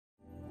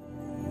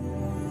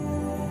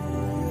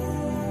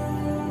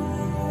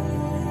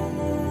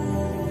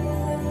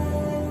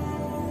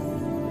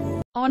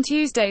On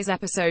Tuesday's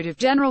episode of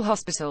General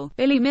Hospital,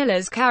 Billy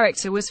Miller's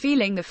character was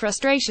feeling the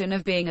frustration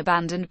of being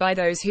abandoned by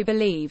those who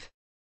believe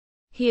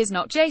he is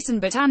not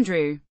Jason but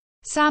Andrew.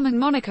 Sam and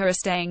Monica are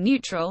staying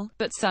neutral,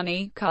 but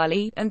Sonny,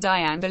 Carly, and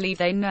Diane believe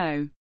they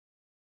know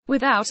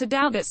without a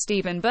doubt that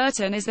Stephen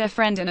Burton is their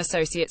friend and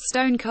associate.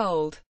 Stone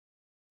Cold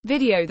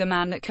video. The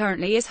man that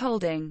currently is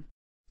holding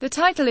the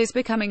title is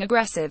becoming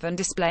aggressive and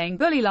displaying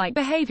bully-like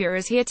behavior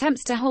as he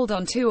attempts to hold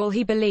on to all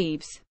he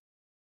believes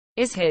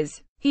is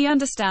his. He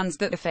understands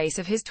that the face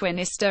of his twin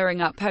is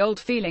stirring up old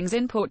feelings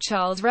in Port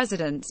Charles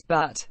residents,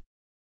 but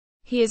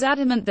he is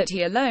adamant that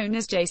he alone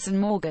is Jason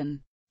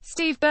Morgan.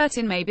 Steve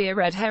Burton may be a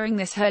red herring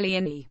this early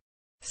in the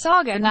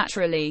saga.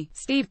 Naturally,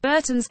 Steve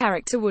Burton's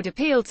character would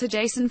appeal to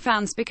Jason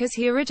fans because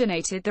he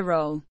originated the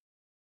role.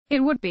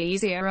 It would be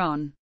easier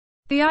on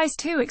the eyes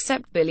to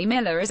accept Billy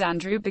Miller as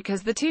Andrew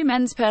because the two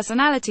men's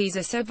personalities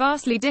are so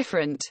vastly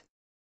different.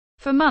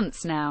 For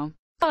months now,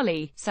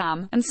 Carly,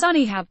 Sam, and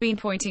Sonny have been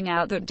pointing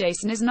out that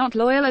Jason is not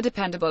loyal or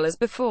dependable as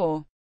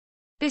before.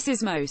 This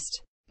is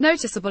most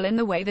noticeable in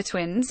the way the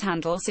twins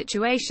handle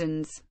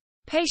situations.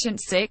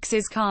 Patient 6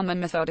 is calm and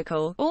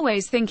methodical,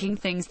 always thinking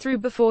things through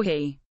before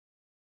he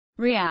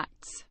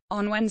reacts.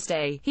 On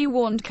Wednesday, he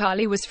warned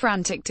Carly was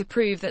frantic to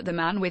prove that the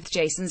man with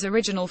Jason's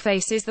original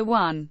face is the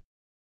one,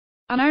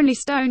 and only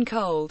Stone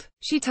Cold.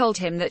 She told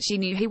him that she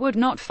knew he would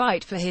not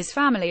fight for his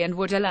family and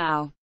would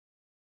allow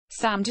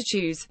Sam to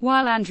choose,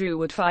 while Andrew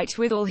would fight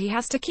with all he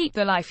has to keep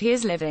the life he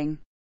is living.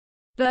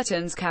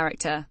 Burton's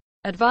character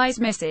advised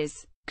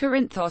Mrs.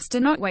 Corinthos to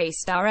not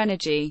waste our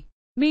energy.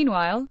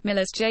 Meanwhile,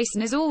 Miller's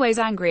Jason is always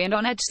angry and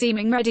on edge,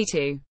 seeming ready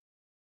to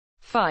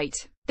fight.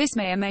 This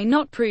may or may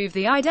not prove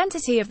the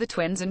identity of the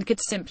twins and could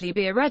simply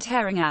be a red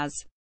herring as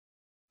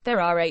there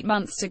are 8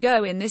 months to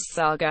go in this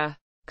saga.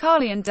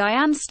 Carly and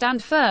Diane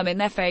stand firm in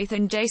their faith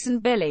in Jason.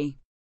 Billy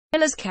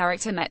Miller's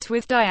character met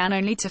with Diane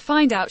only to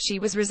find out she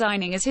was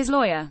resigning as his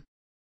lawyer.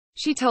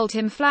 She told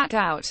him flat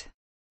out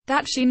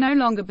that she no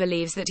longer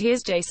believes that he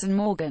is Jason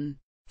Morgan.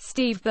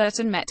 Steve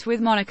Burton met with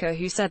Monica,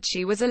 who said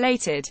she was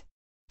elated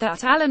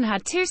that Alan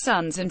had 2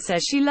 sons and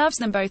says she loves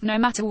them both no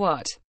matter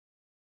what.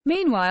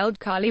 Meanwhile,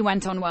 Carly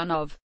went on one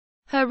of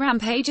her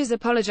rampages,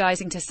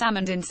 apologizing to Sam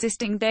and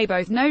insisting they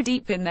both know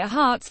deep in their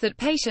hearts that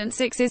Patient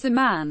 6 is the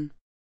man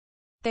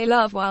they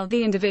love, while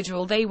the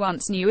individual they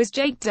once knew as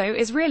Jake Doe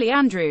is really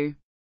Andrew.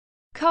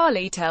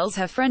 Carly tells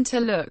her friend to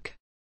look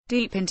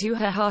deep into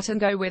her heart and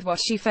go with what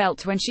she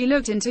felt when she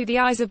looked into the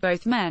eyes of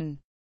both men.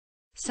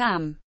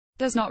 Sam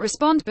does not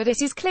respond, but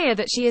it is clear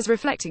that she is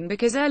reflecting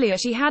because earlier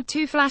she had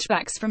 2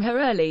 flashbacks from her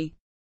early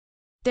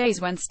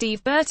days when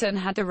Steve Burton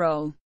had the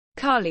role.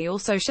 Carly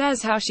also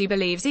shares how she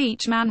believes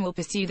each man will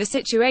pursue the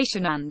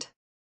situation and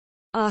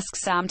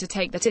asks Sam to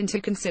take that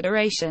into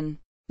consideration.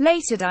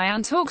 Later,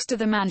 Diane talks to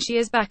the man she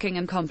is backing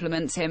and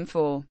compliments him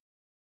for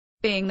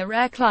being the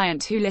rare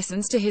client who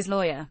listens to his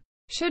lawyer.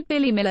 Should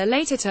Billy Miller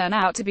later turn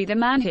out to be the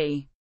man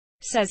he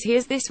says he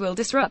is, this will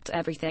disrupt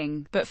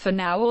everything, but for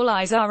now all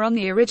eyes are on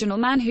the original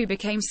man who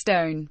became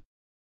Stone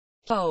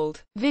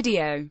Cold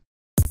video.